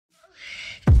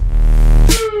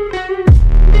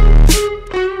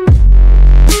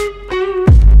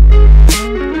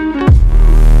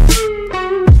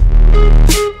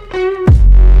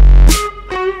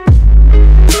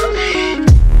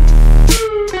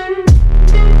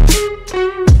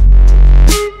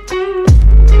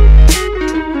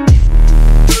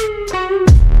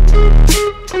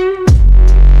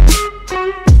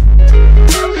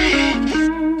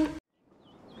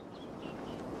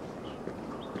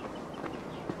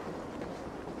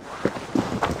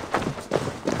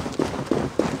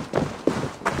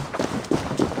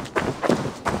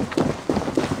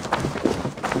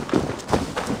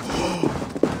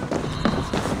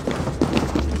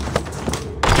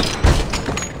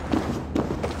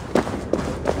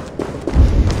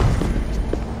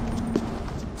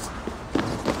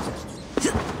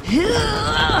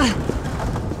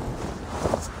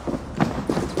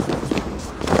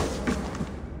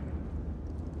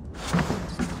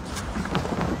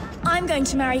I'm going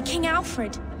to marry King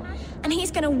Alfred, and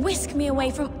he's going to whisk me away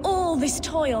from all this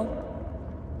toil.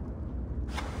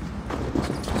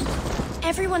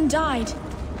 Everyone died,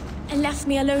 and left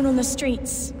me alone on the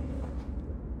streets.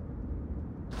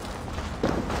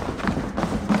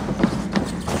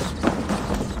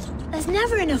 There's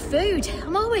never enough food.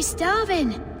 I'm always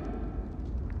starving.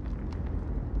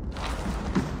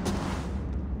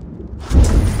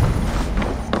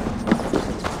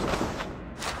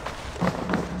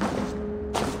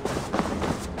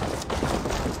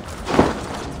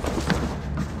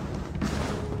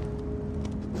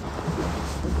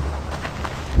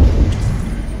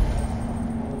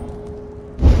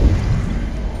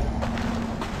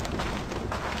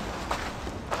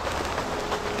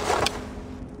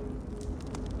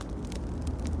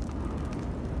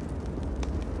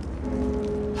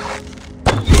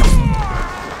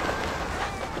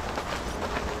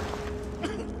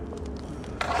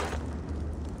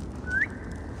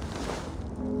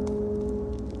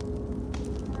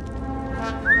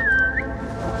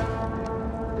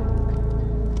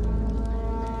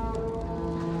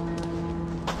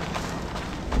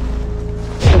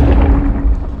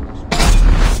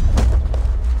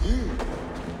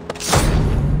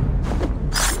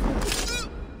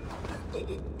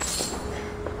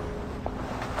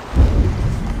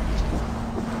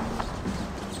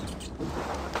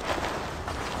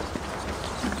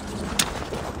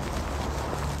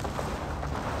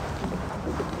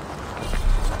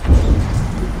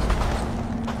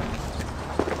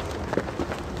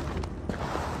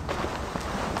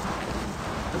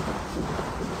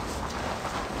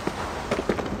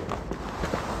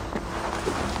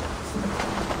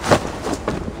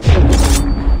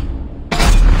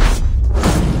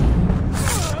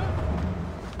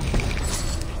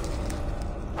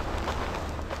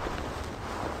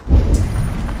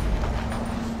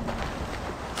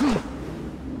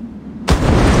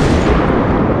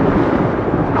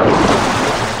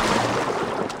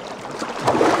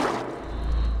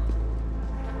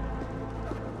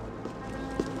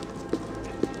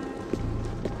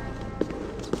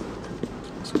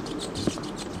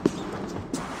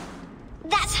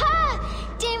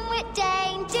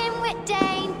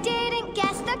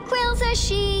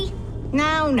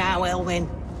 Now, Elwyn.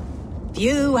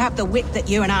 Few have the wit that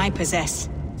you and I possess.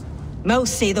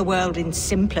 Most see the world in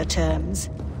simpler terms,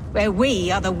 where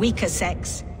we are the weaker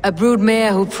sex. A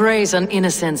broodmare who preys on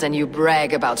innocence and you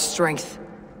brag about strength.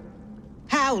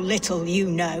 How little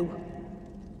you know.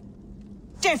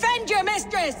 Defend your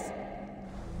mistress!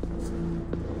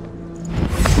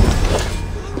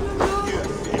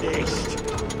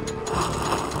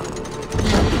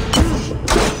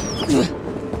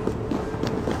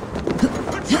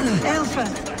 Elfa,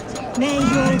 may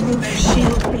your roof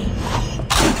shield me.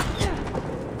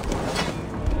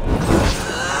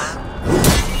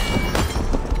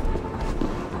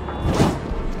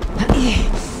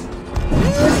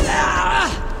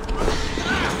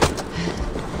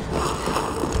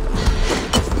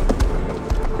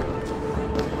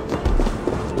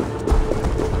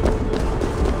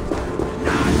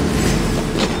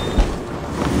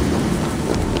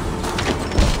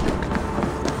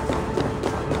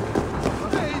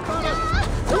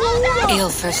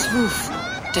 Aelfir's roof.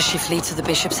 Does she flee to the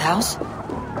bishop's house?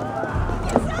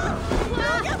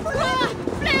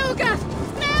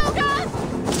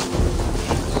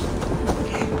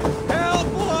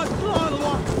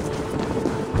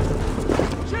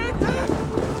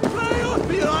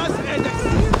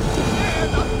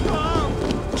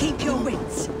 Keep your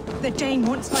wits. The Dane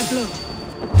wants my blood.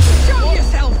 Show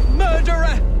yourself,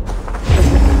 murderer!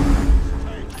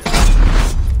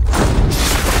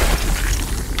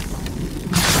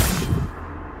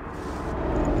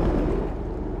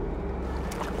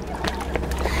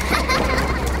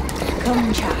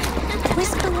 Come, child.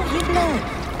 Whisper what you've learned,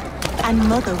 and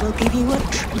Mother will give you a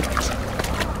treat.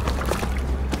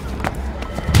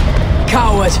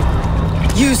 Coward!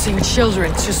 Using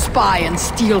children to spy and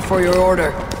steal for your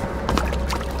order.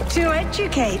 To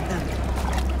educate them.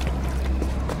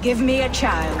 Give me a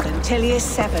child until he is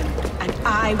 7, and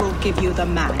I will give you the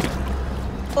man.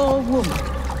 Or woman.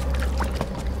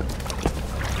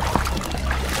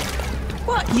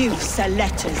 What use are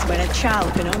letters when a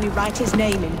child can only write his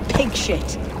name in pig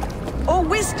shit? Or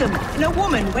wisdom in a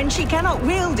woman when she cannot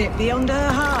wield it beyond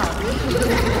her heart?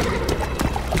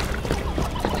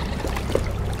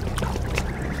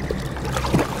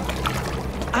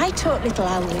 I taught little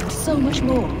Owlin so much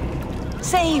more.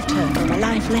 Saved her from a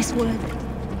life less worth.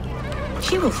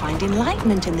 She will find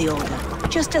enlightenment in the Order,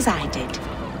 just as I did.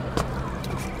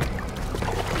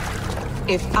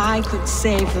 If I could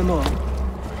save them all,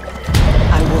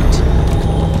 I would.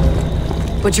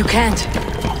 But you can't.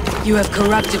 You have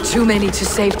corrupted too many to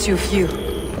save too few.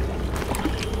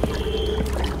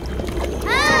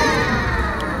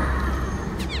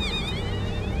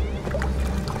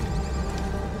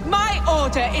 My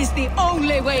order is the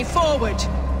only way forward.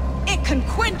 It can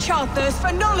quench our thirst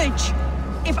for knowledge.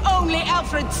 If only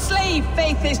Alfred's slave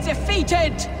faith is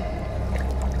defeated!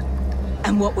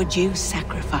 And what would you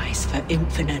sacrifice for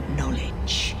infinite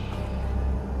knowledge?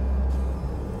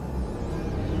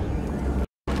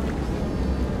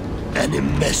 An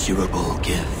immeasurable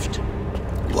gift.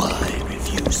 Why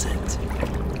refuse it?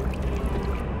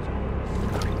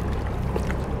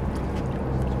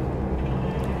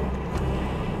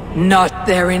 Not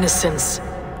their innocence.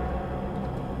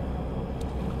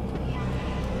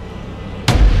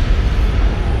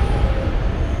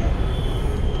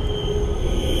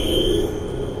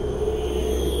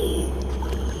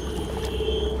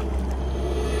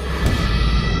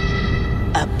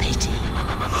 A pity.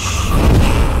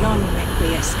 Non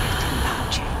requiescat in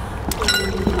pace.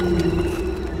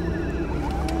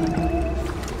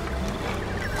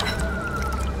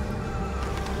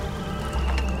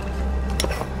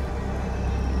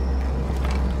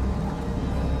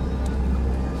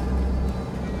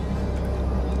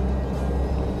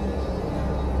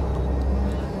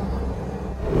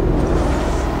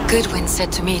 Goodwin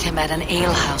said to meet him at an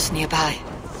alehouse nearby.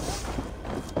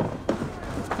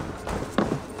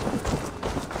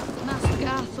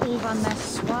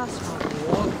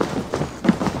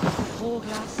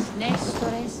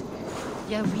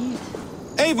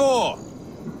 Eivor!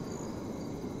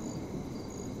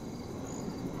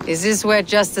 Is this where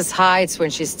Justice hides when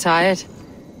she's tired?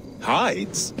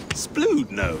 Hides?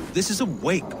 Splood, no. This is a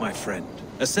wake, my friend.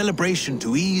 A celebration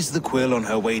to ease the quill on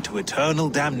her way to eternal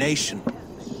damnation.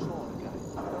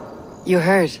 You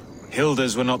heard.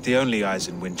 Hilda's were not the only eyes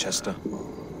in Winchester.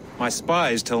 My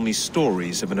spies tell me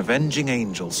stories of an avenging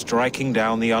angel striking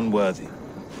down the unworthy.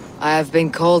 I have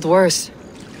been called worse.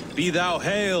 Be thou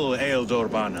hail,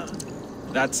 Eildorbana.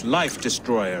 That's Life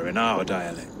Destroyer in our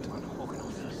dialect.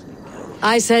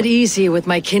 I sat easy with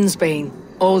my kinsbane,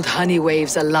 old honey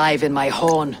waves alive in my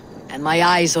horn, and my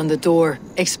eyes on the door,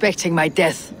 expecting my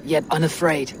death, yet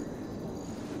unafraid.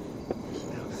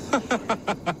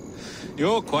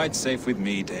 You're quite safe with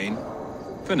me, Dane.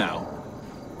 For now.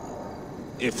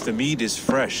 If the mead is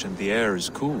fresh and the air is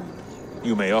cool,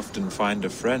 you may often find a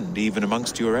friend even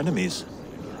amongst your enemies.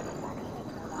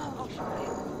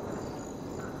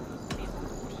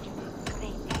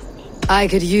 I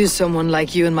could use someone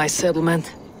like you in my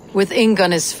settlement, with ink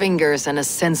on his fingers and a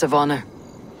sense of honor.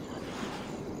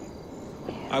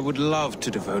 I would love to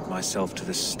devote myself to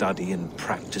the study and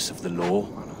practice of the law.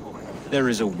 There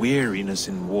is a weariness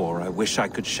in war I wish I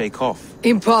could shake off.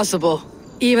 Impossible.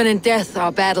 Even in death,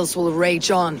 our battles will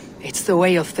rage on. It's the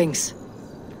way of things.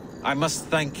 I must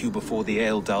thank you before the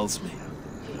ale dulls me.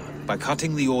 By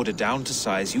cutting the order down to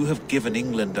size, you have given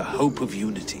England a hope of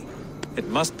unity. It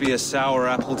must be a sour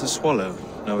apple to swallow,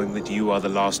 knowing that you are the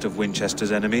last of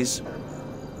Winchester's enemies.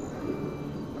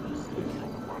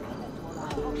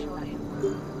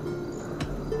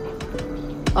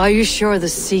 Are you sure the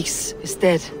Seax is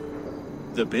dead?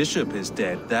 The bishop is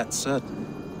dead, that's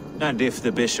certain. And if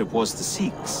the bishop was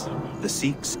the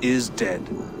Seax is dead.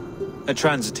 A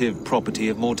transitive property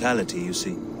of mortality, you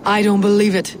see. I don't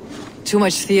believe it. Too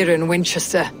much theater in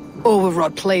Winchester.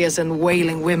 Overwrought players and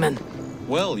wailing women.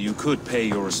 Well, you could pay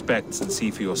your respects and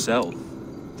see for yourself.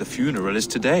 The funeral is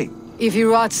today. If he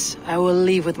rots, I will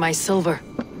leave with my silver.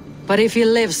 But if he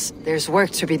lives, there's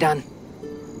work to be done.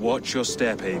 Watch your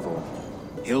step, Eivor.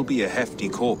 He'll be a hefty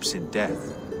corpse in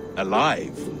death.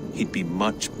 Alive, he'd be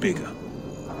much bigger.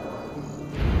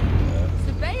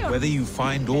 Whether you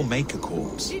find or make a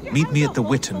corpse, meet me at the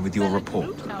Witten with your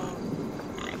report.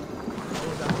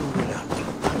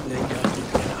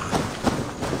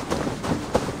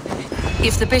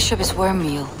 If the bishop is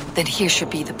worm-meal, then here should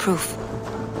be the proof.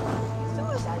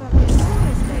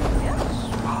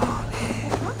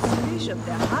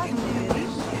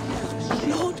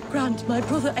 Lord grant my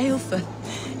brother Eilfur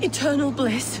eternal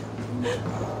bliss.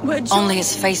 Only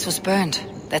his face was burned.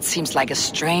 That seems like a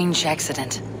strange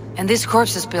accident. And this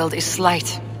corpse's build is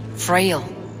slight, frail.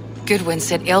 Goodwin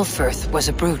said Eilfur was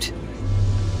a brute.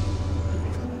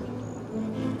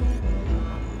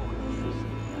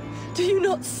 Do you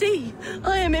not see?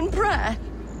 I am in prayer.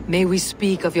 May we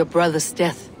speak of your brother's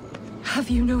death? Have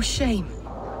you no shame?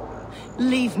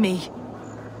 Leave me.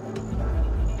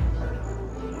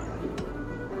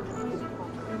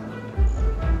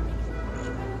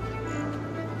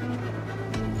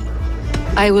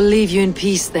 I will leave you in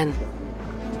peace then.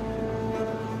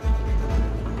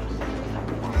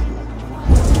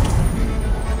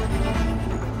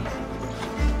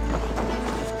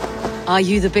 Are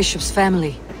you the bishop's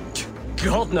family?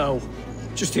 God, no.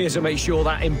 Just here to make sure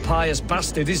that impious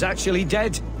bastard is actually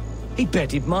dead. He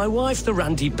bedded my wife, the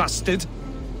randy bastard.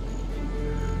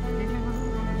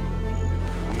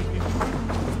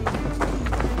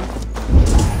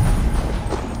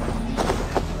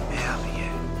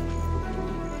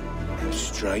 A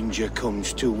stranger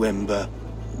comes to Wember.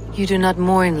 You do not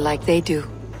mourn like they do.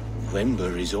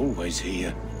 Wember is always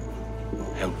here,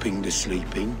 helping the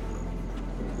sleeping,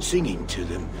 singing to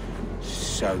them,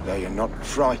 so they are not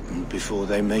frightened before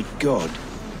they meet God.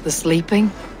 The sleeping?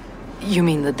 You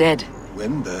mean the dead?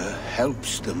 Wember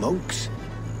helps the monks.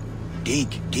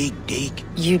 Dig, dig, dig.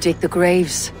 You dig the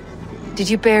graves. Did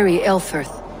you bury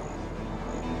Elfirth?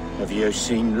 Have you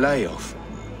seen Layoff?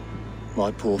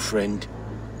 My poor friend.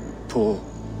 Poor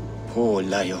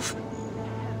Layoff.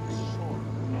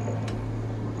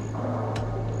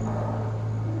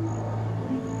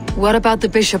 What about the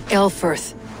Bishop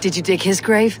Elfirth? Did you dig his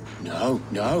grave? No,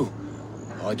 no.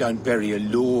 I don't bury a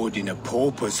lord in a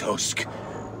pauper's husk.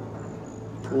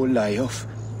 Poor Layoff.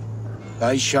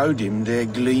 They showed him their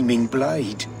gleaming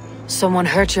blade. Someone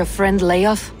hurt your friend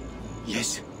Layoff?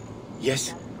 Yes,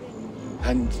 yes.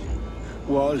 And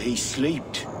while he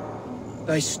slept,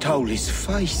 they stole his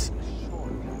face.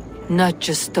 Not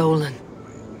just stolen,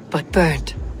 but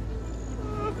burnt.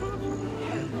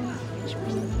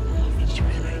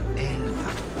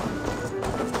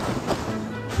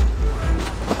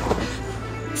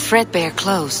 Threadbare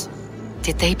clothes.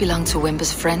 Did they belong to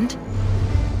Wimber's friend?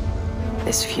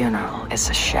 This funeral is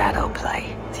a shadow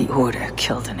play. The Order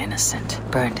killed an innocent,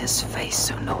 burned his face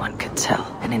so no one could tell,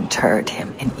 and interred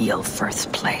him in Eilfirth's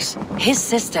place. His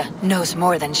sister knows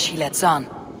more than she lets on.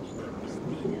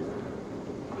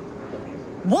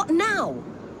 What now?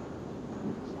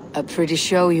 A pretty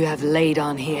show you have laid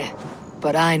on here,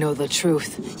 but I know the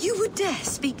truth. You would dare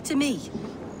speak to me?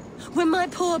 When my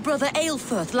poor brother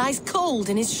Eilfirth lies cold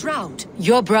in his shroud.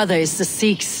 Your brother is the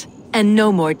Seax, and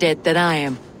no more dead than I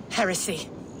am. Heresy.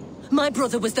 My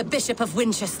brother was the Bishop of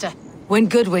Winchester. When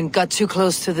Goodwin got too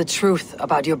close to the truth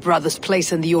about your brother's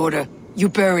place in the Order, you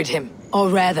buried him. Or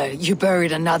rather, you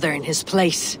buried another in his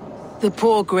place. The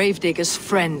poor gravedigger's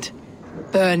friend.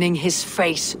 Burning his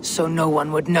face so no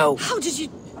one would know. How did you...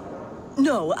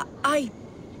 No, I...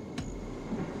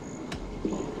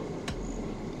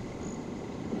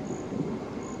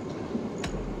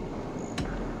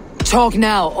 Talk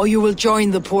now, or you will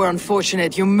join the poor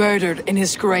unfortunate you murdered in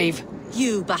his grave.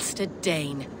 You bastard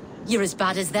Dane. You're as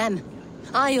bad as them.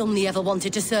 I only ever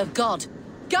wanted to serve God.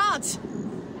 Guards!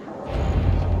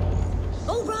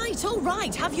 All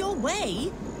right, have your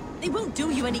way. They won't do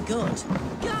you any good.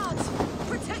 Guards,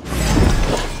 protect me!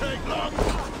 Take long!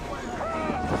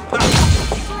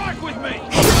 Strike with me!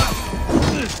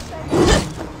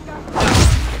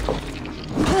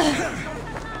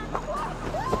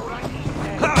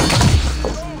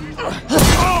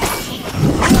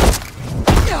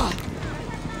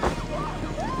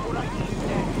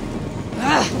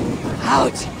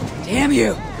 Out! Damn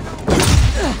you!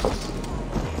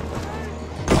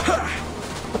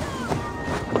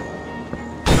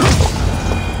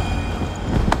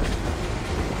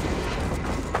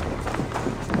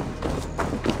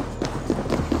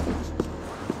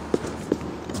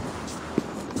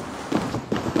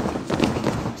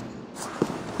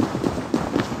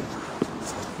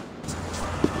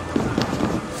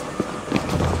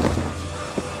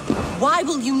 Why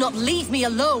will you not leave me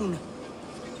alone?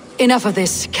 Enough of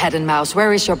this, cat and mouse.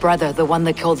 Where is your brother, the one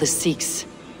they call the Seax?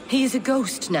 He is a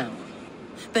ghost now.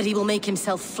 But he will make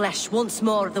himself flesh once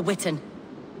more at the Witten.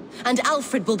 And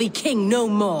Alfred will be king no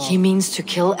more. He means to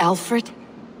kill Alfred?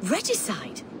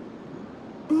 Regicide?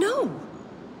 No.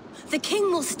 The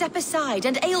king will step aside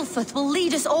and Eilfirth will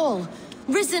lead us all.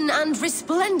 Risen and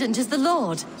resplendent as the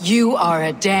Lord. You are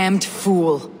a damned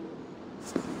fool.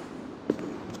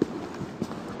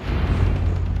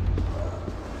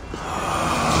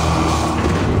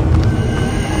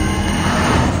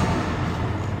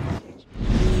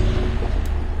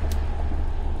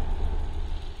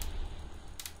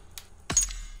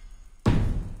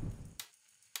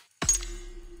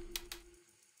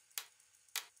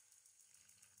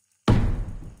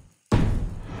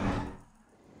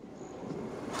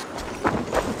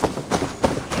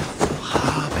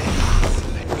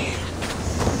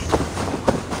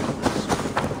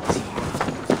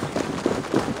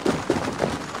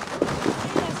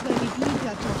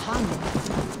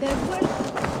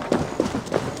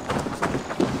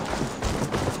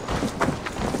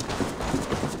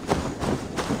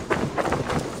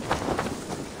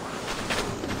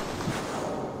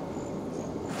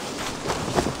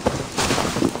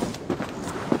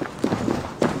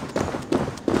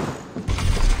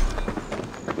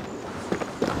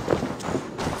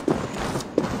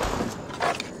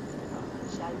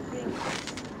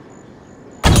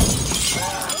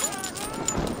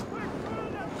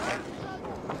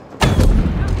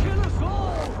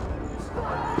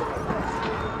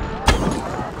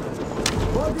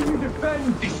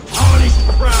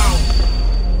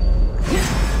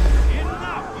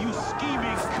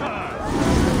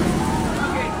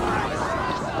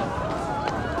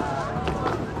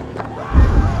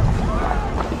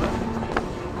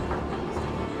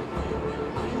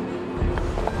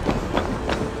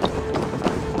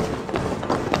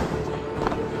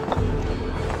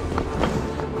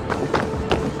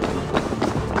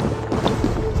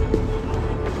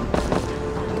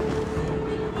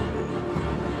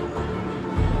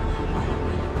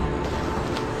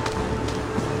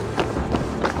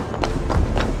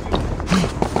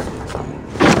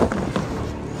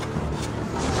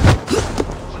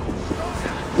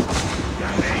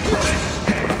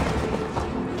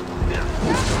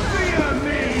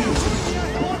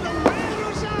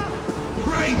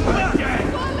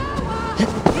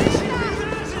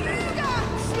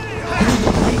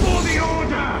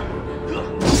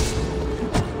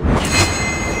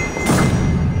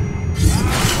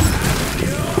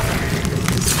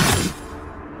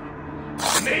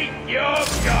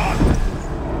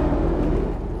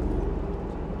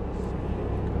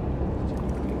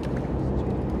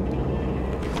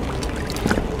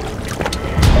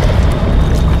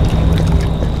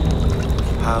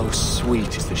 How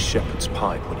sweet is the shepherd's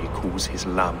pipe when he calls his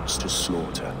lambs to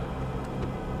slaughter.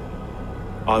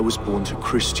 I was born to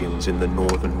Christians in the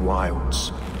northern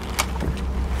wilds.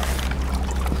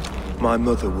 My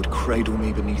mother would cradle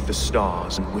me beneath the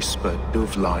stars and whisper,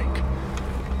 dove-like,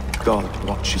 God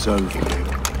watches over you.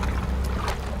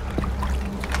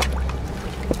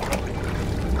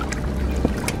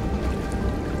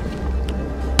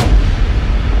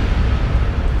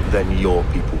 Then your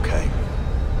people came,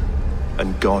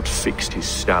 and God fixed his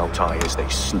stout eye as they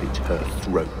slit her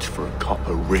throat for a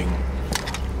copper ring.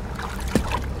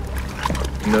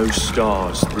 No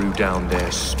stars threw down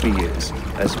their spears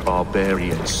as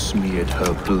barbarians smeared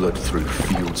her blood through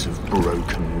fields of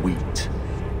broken wheat.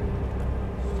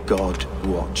 God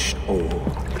watched all,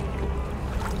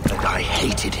 and I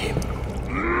hated him.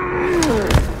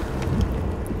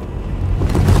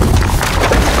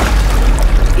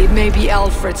 It may be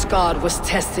Alfred's god was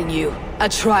testing you. A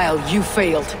trial you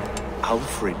failed.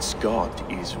 Alfred's god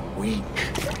is weak.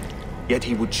 Yet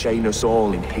he would chain us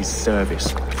all in his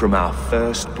service, from our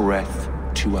first breath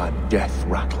to our death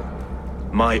rattle.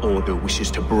 My order wishes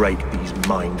to break these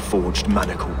mind-forged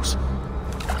manacles.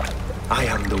 I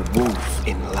am the wolf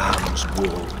in lamb's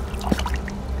wool.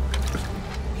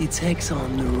 He takes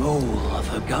on the role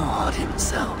of a god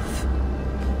himself.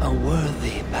 A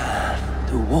worthy path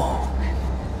to walk.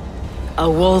 A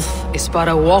wolf is but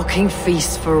a walking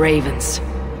feast for ravens.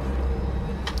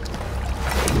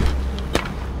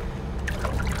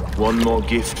 One more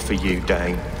gift for you,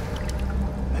 Dane.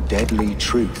 A deadly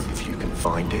truth, if you can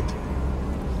find it.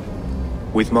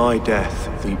 With my death,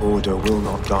 the Order will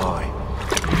not die.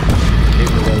 It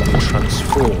will only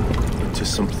transform into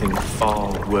something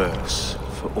far worse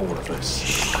for all of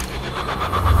us.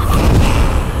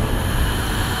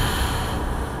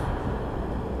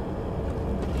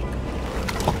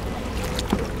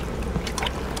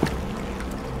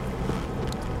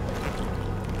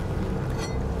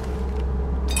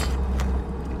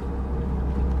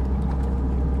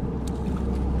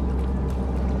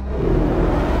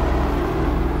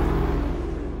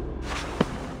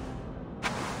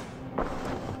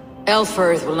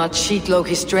 Eivor will not cheat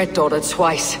Loki's dread daughter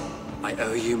twice. I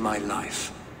owe you my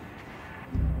life.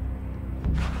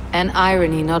 An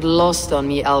irony not lost on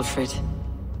me, Alfred.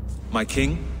 My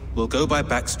king, we'll go by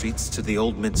back streets to the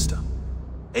Old Minster.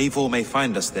 Eivor may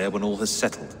find us there when all has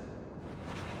settled.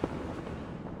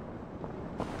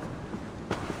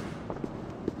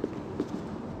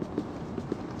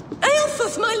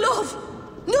 Aelfus, my love!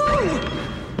 No!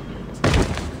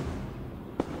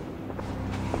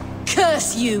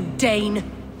 Curse you, Dane!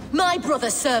 My brother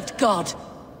served God.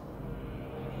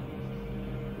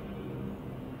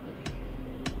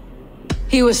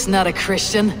 He was not a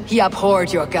Christian. He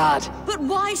abhorred your god. But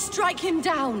why strike him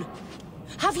down?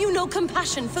 Have you no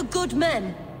compassion for good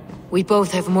men? We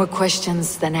both have more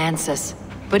questions than answers.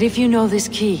 But if you know this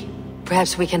key,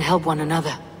 perhaps we can help one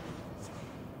another.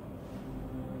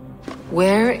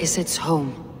 Where is its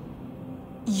home?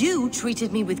 You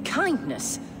treated me with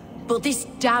kindness. But this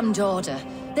damned Order,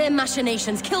 their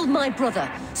machinations killed my brother,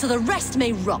 so the rest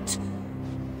may rot.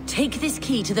 Take this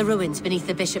key to the ruins beneath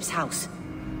the bishop's house.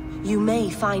 You may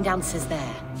find answers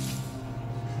there.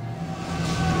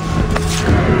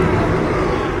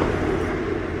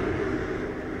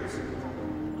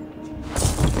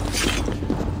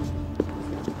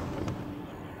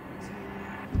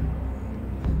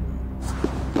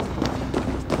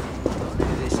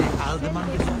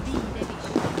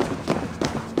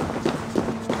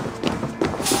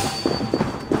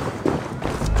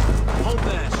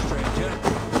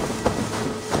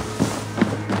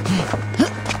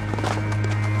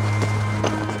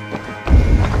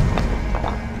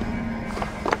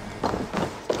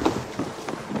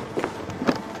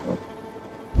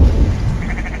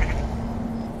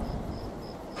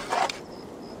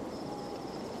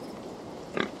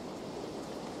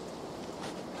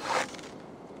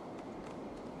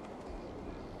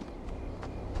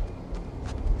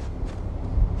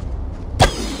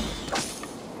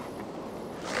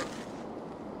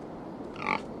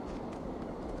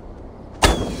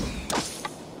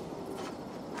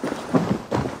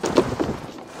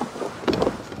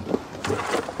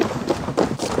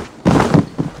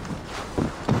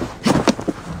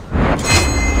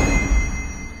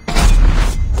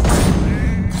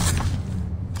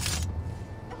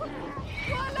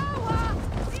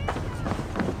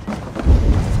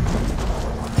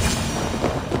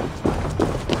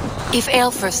 If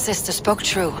Eilfor's sister spoke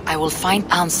true, I will find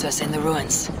answers in the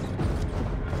ruins.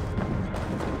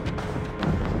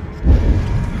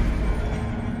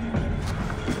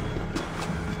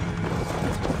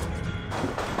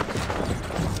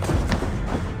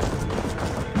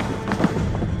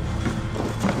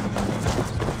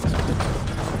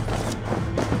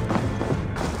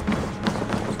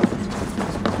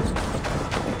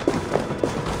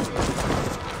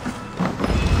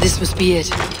 This must be it.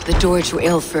 The door to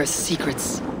Eivor's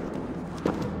secrets.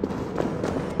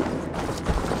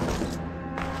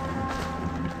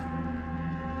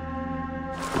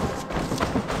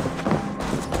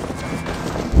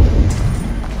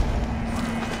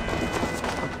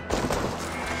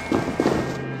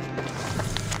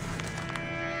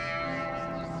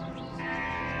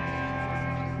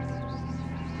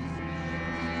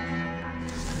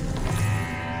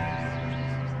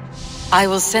 I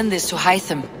will send this to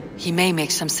Hytham. He may make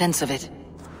some sense of it.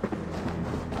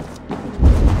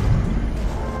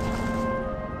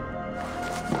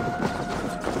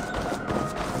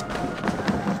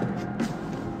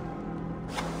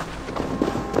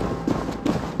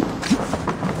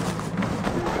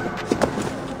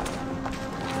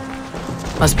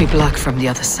 Must be blocked from the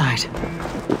other side.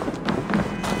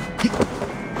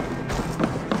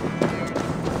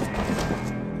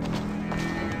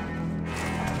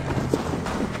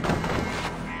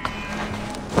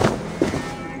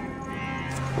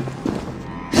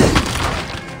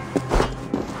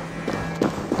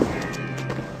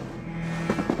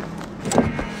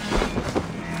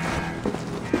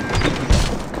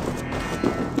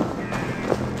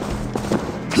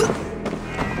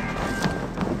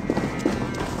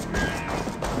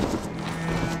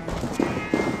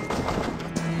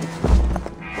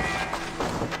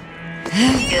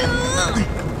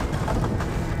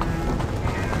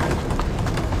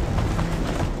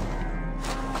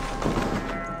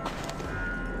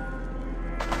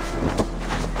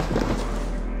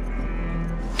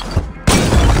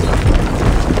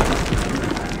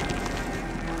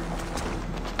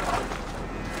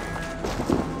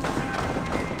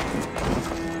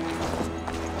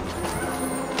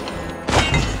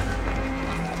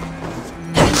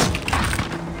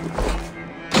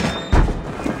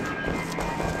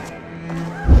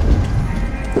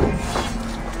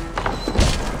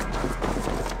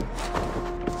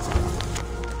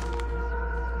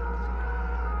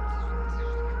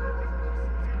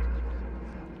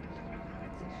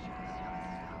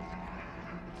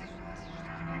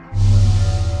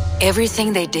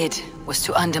 Everything they did was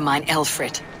to undermine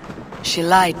Alfred. She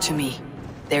lied to me.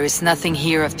 There is nothing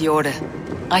here of the Order.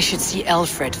 I should see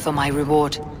Alfred for my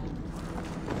reward.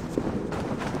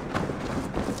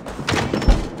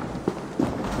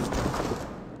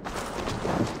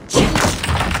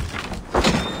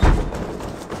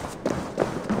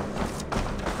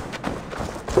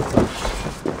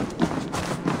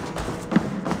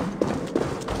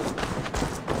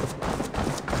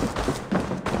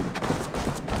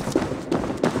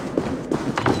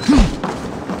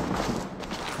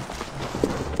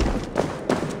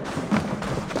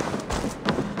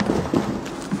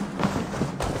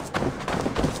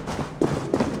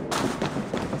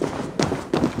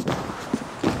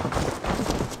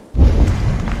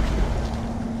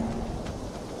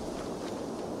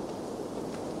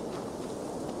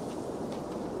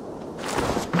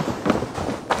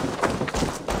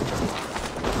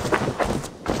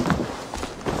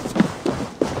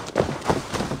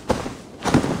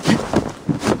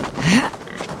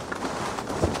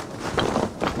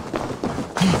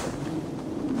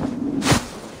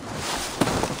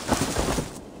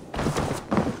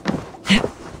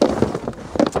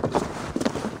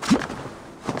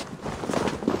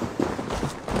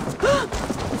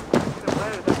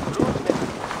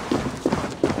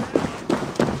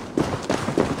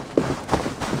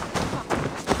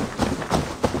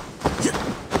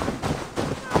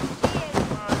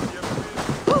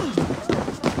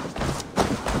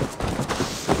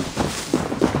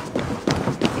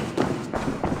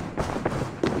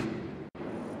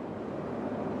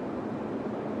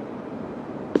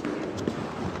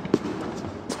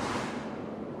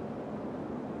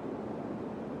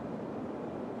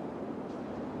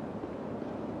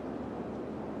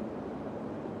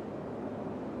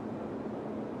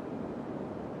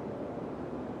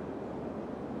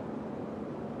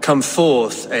 Come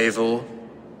forth, Eivor.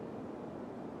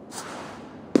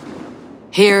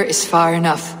 Here is far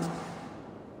enough.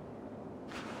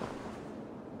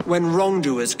 When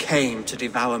wrongdoers came to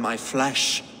devour my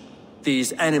flesh,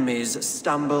 these enemies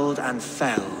stumbled and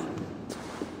fell.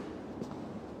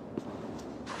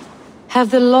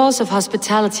 Have the laws of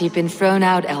hospitality been thrown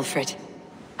out, Alfred?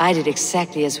 I did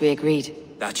exactly as we agreed.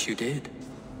 That you did.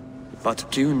 But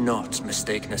do not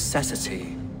mistake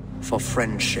necessity for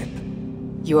friendship.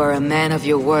 You are a man of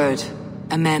your word,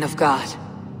 a man of God.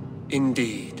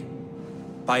 Indeed.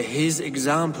 By his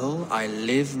example, I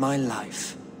live my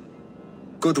life.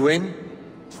 Goodwin?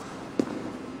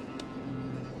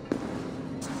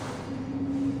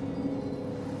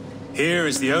 Here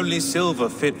is the only silver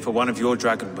fit for one of your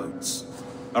dragon boats.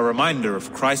 A reminder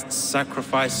of Christ's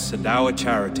sacrifice and our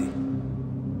charity.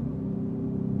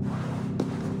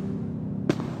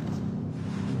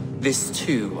 This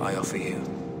too I offer you.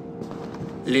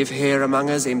 Live here among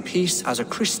us in peace as a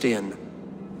Christian,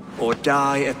 or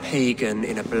die a pagan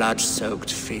in a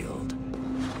blood-soaked field.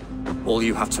 All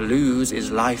you have to lose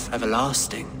is life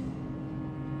everlasting.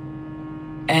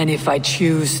 And if I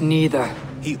choose neither?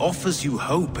 He offers you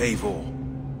hope, Eivor.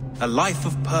 A life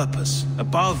of purpose,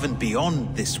 above and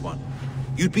beyond this one.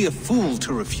 You'd be a fool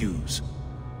to refuse.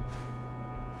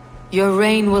 Your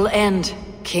reign will end,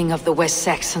 King of the West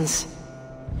Saxons.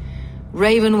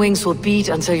 Raven wings will beat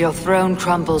until your throne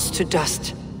crumbles to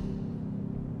dust.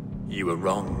 You were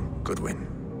wrong, Goodwin.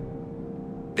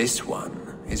 This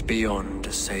one is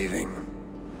beyond saving.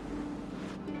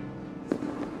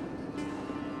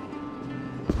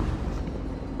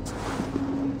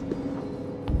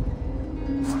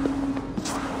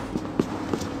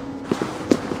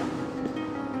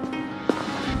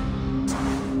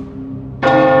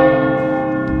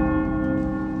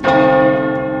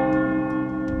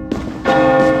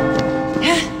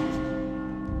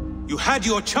 You had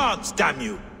your chance, damn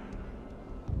you!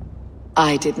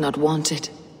 I did not want it.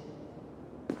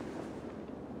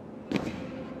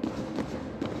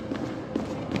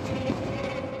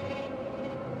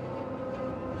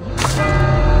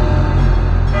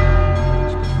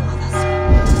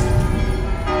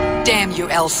 Damn you,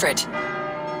 Alfred.